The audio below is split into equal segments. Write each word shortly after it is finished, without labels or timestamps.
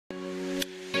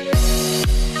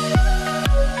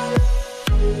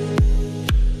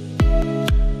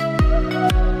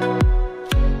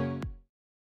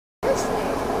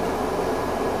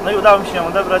udało mi się ją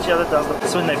odebrać, jadę teraz do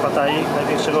słynnej Pattayy,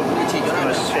 największego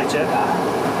na świecie.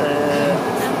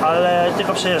 Ale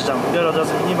tylko przejeżdżam. Biorę od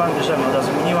razu minivan, bierzemy od razu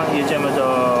minivan i jedziemy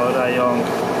do rajonu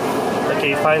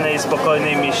takiej fajnej,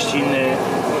 spokojnej mieściny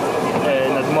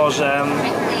nad morzem,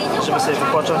 żeby sobie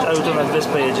wypocząć, a jutro nad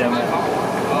wyspę jedziemy.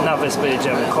 Na wyspę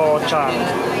jedziemy, Góral.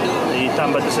 I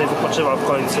tam będę sobie wypoczywał w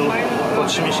końcu. Po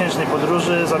 3-miesięcznej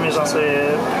podróży zamierzam sobie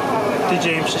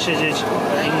tydzień przesiedzieć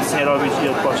i nic nie robić i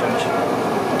odpocząć.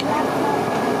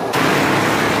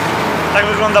 Tak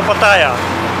wygląda Pattaya.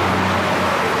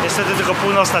 Niestety tylko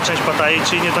północna część Pattayy,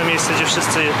 czyli nie to miejsce, gdzie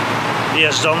wszyscy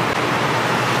jeżdżą.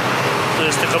 Tu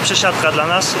jest tylko przesiadka dla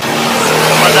nas.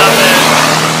 Popadamy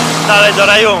dalej do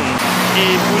rajonu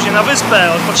i później na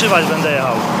wyspę odpoczywać będę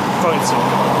jechał w końcu.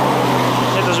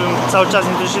 Nie to, żebym cały czas,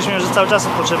 nie to się śmieję, że cały czas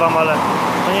odpoczywam, ale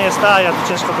to nie jest tak, ja tu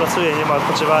ciężko pracuję, nie ma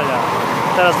odpoczywania.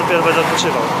 Teraz dopiero będę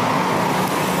odpoczywał.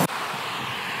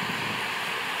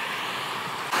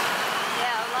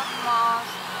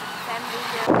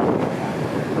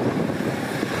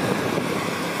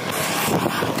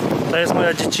 To jest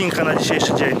moja dziecinka na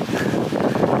dzisiejszy dzień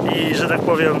i że tak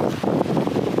powiem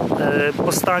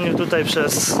po staniu tutaj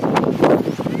przez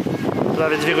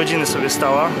prawie 2 godziny sobie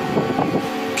stała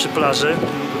przy plaży,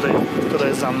 tutaj, która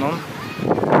jest za mną.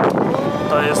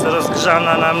 To jest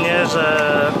rozgrzana na mnie,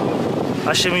 że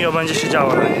a się miło będzie się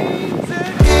działo na niej.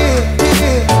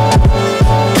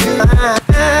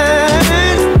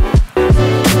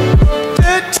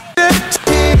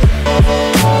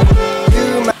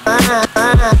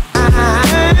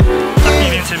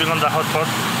 Wygląda hotpot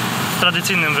w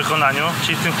tradycyjnym wykonaniu,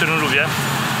 czyli w tym, którym lubię.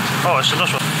 O, jeszcze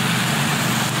doszło.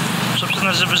 Muszę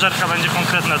przyznać, że wyżerka będzie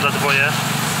konkretna dla dwoje.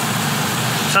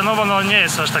 Cenowo no nie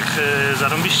jest aż tak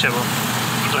zarąbiście, bo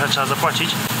trochę trzeba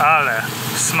zapłacić, ale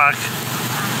smak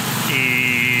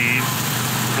i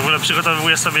w ogóle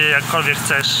przygotowuję sobie jakkolwiek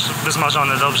chcesz,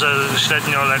 wysmażone dobrze,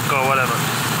 średnio, lekko, whatever.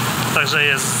 Także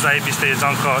jest zajebiste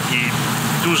jedzonko i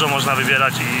dużo można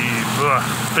wybierać i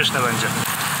pyszne będzie.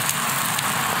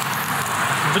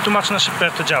 Wytłumaczę na szybko,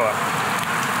 jak to działa.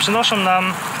 Przynoszą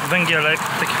nam węgielek,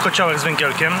 taki kociołek z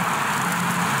węgielkiem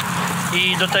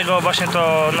i do tego właśnie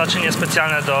to naczynie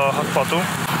specjalne do hotpotu.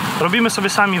 Robimy sobie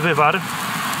sami wywar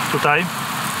tutaj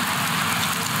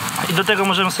i do tego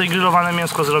możemy sobie grillowane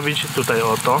mięsko zrobić tutaj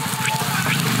oto.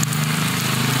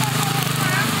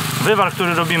 Wywar,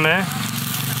 który robimy,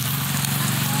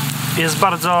 jest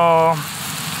bardzo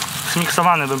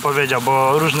zmiksowany, bym powiedział,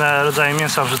 bo różne rodzaje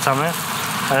mięsa wrzucamy.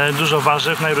 Dużo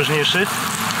warzyw najróżniejszych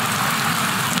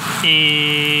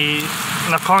i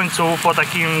na końcu po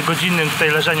takim godzinnym tutaj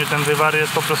leżeniu ten wywar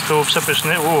jest po prostu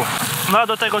przepyszny. No a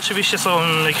do tego oczywiście są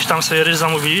jakieś tam sobie ryż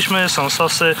zamówiliśmy, są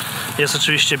sosy, jest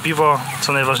oczywiście piwo,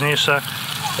 co najważniejsze,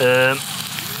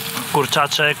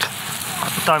 kurczaczek,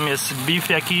 tam jest beef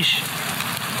jakiś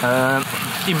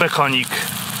i bekonik,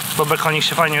 bo bekonik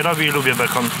się fajnie robi i lubię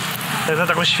bekon. Jak na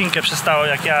taką świnkę przystało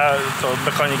jak ja, to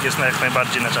bekonik jest jak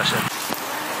najbardziej na czasie.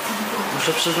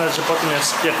 Muszę przyznać, że po tym jak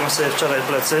spiekłem sobie wczoraj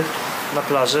plecy na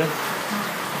plaży,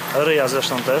 ryja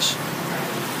zresztą też,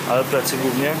 ale plecy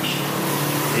głównie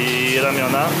i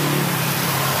ramiona,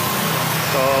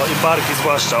 to i barki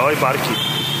zwłaszcza, oj barki,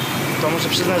 to muszę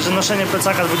przyznać, że noszenie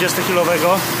plecaka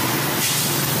 20-kilowego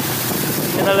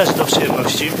nie należy do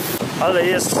przyjemności, ale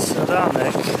jest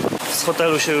ranek. Z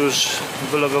hotelu się już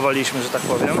wylogowaliśmy, że tak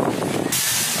powiem.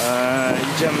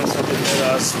 Idziemy sobie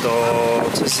teraz do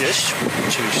coś zjeść,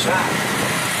 oczywiście.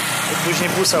 I później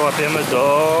busa łapiemy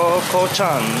do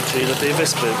Góral, czyli do tej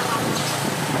wyspy.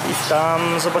 I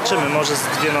tam zobaczymy, może z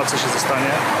 2 noce się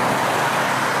zostanie.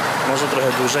 Może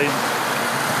trochę dłużej.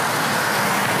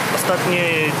 Ostatni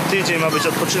tydzień ma być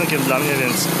odpoczynkiem dla mnie,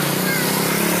 więc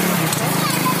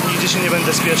nigdzie się nie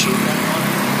będę spieszył.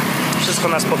 Wszystko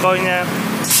na spokojnie.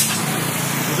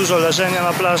 Dużo leżenia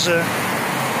na plaży.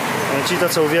 Czyli to,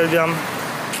 co uwielbiam.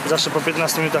 Zawsze po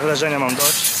 15 minutach leżenia mam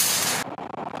dość.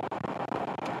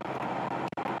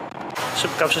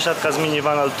 Szybka przesiadka z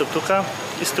minivana do tuk-tuka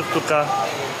i z tuk-tuka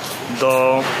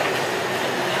do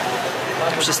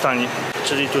przystani,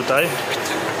 czyli tutaj.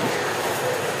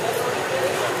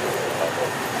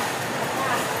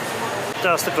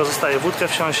 Teraz tylko zostaje wódkę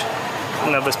wsiąść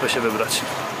i na wyspę się wybrać.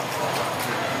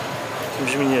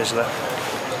 Brzmi nieźle.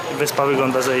 Wyspa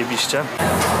wygląda zajebiście.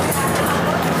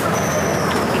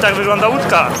 I tak wygląda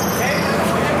łódka.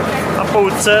 A po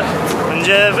łódce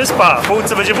będzie wyspa. Po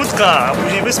łódce będzie wódka, a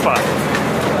później wyspa.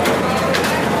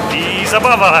 I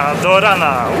zabawa do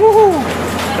rana.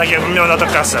 Tak jakbym miał na to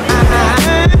kasę.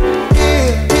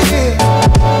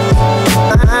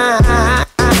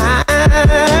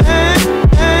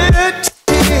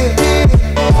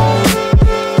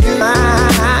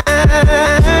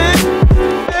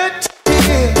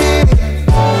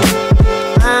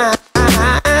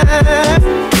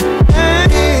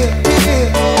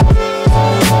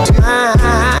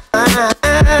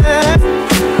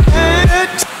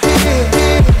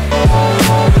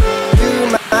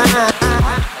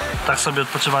 sobie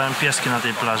odpoczywają pieski na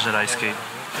tej plaży rajskiej.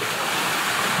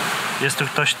 Jest tu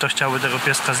ktoś, kto chciałby tego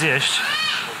pieska zjeść.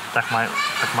 Tak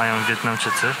mają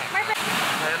Wietnamczycy.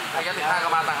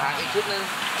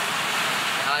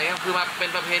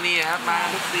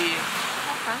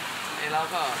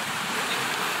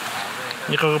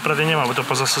 Nikogo prawie nie ma, bo to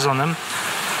poza sezonem.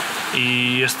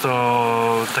 I jest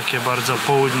to takie bardzo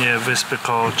południe wyspy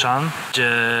koło Chan,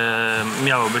 gdzie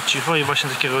miało być cicho i właśnie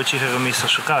takiego cichego miejsca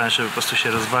szukałem, żeby po prostu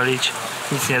się rozwalić,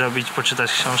 nic nie robić,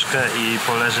 poczytać książkę i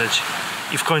poleżeć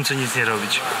i w końcu nic nie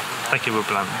robić. Taki był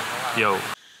plan. Yo.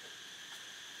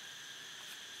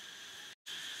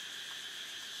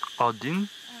 Odin.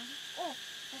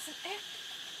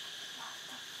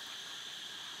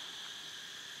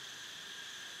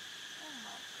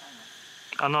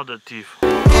 Another thief.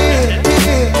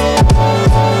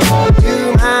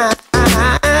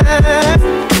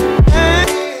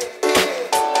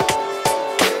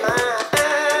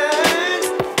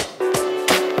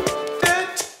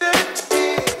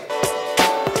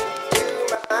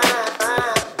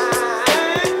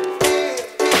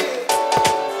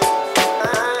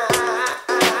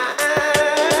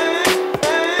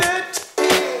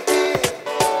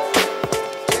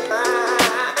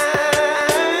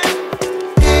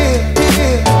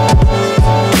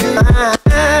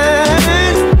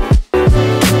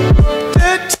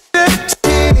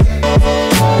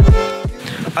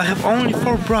 I have only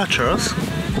 4 brothers,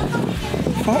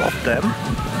 4 of them,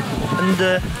 and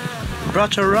the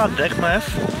brother Radek,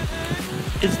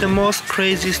 is the most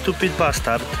crazy, stupid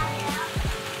bastard.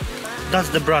 That's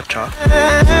the brother.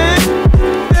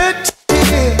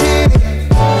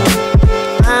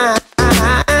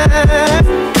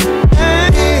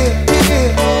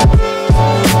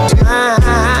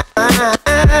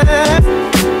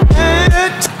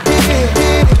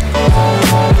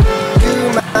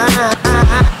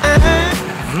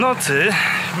 W nocy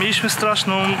mieliśmy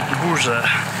straszną burzę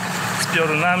z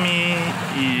piorunami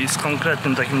i z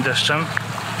konkretnym takim deszczem.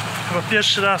 Chyba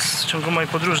pierwszy raz w ciągu mojej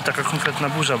podróży taka konkretna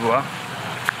burza była.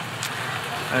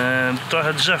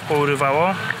 Trochę drzew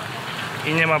pourywało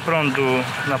i nie ma prądu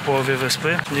na połowie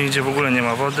wyspy. Nigdzie w ogóle nie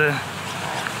ma wody.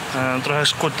 Trochę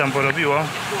szkód tam porobiło.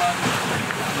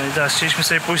 No i teraz chcieliśmy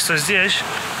sobie pójść coś zjeść.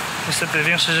 Niestety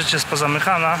większość rzeczy jest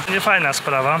pozamykana. Niefajna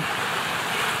sprawa.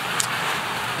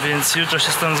 Więc jutro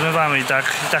się stąd zmywamy i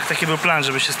tak taki był plan,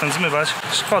 żeby się stąd zmywać.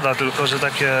 Szkoda tylko, że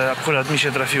takie akurat mi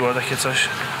się trafiło, takie coś.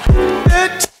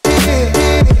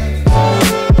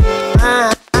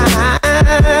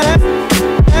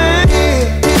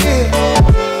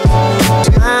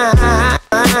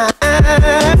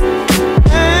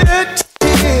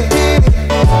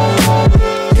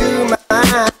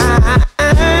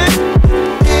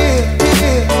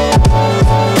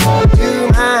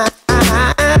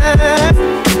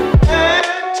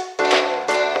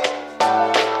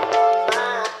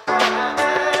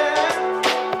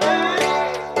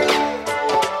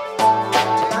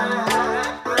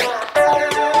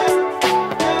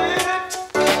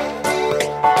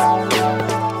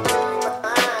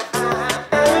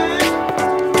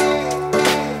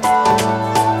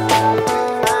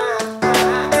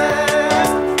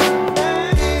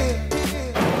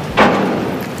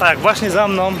 Tak, właśnie za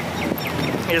mną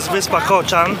jest wyspa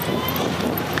Kochan,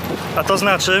 a to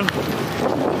znaczy,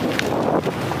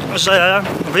 że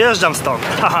wyjeżdżam stąd.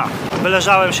 Haha,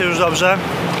 wyleżałem się już dobrze,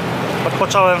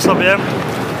 odpocząłem sobie,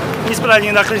 nic prawie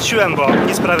nie nakręciłem, bo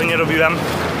nic prawie nie robiłem.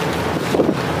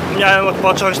 Miałem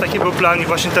odpocząć, taki był plan i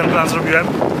właśnie ten plan zrobiłem.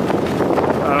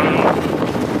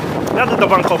 Jadę do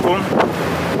Bangkoku,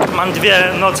 mam 2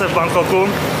 noce w Bangkoku,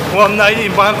 one night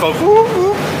in Bangkoku.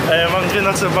 Mam 2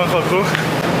 noce w Bangkoku.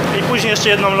 I później jeszcze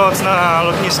jedną noc na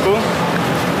lotnisku,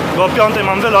 bo o 5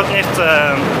 mam wylot, nie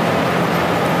chcę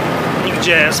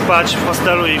nigdzie spać w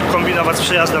hostelu i kombinować z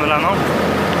przejazdem rano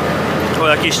o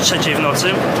jakiejś 3 w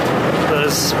nocy. To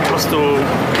jest po prostu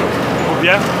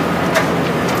gubię.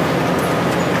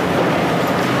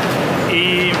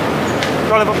 I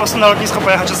wolę po prostu na lotnisko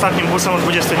pojechać ostatnim busem o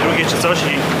 22 czy coś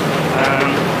i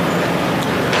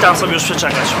tam sobie już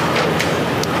przeczekać.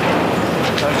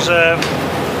 Także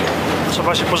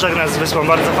trzeba się pożegnać z wyspą,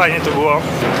 bardzo fajnie to było.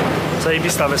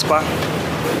 Zajebista wyspa.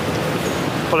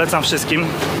 Polecam wszystkim.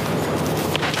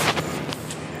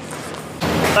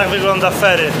 Tak wygląda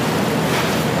ferry,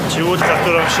 czyli łódka,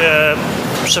 którą się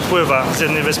przepływa z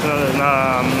jednej wyspy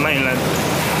na mainland,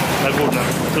 na górny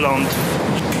ląd.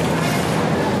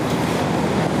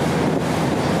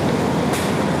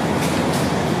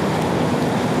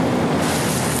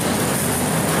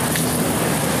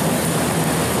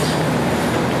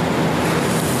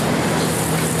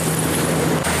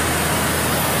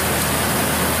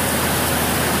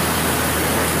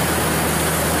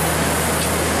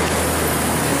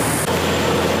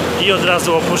 i od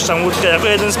razu opuszczam łódkę jako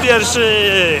jeden z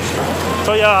pierwszych.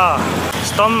 To ja.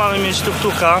 Stąd mamy mieć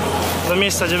tuk-tuka do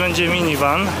miejsca, gdzie będzie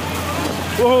minivan.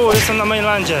 Jestem na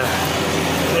mainlandzie.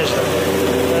 Nieźle.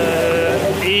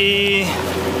 I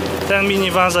ten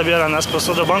minivan zabiera nas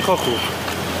prosto do Bangkoku.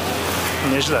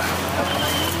 Nieźle.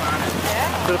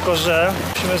 Tylko że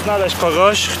musimy znaleźć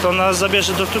kogoś, kto nas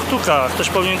zabierze do tuk-tuka. Ktoś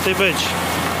powinien tutaj być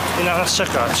i na nas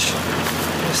czekać.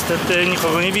 Niestety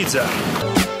nikogo nie widzę.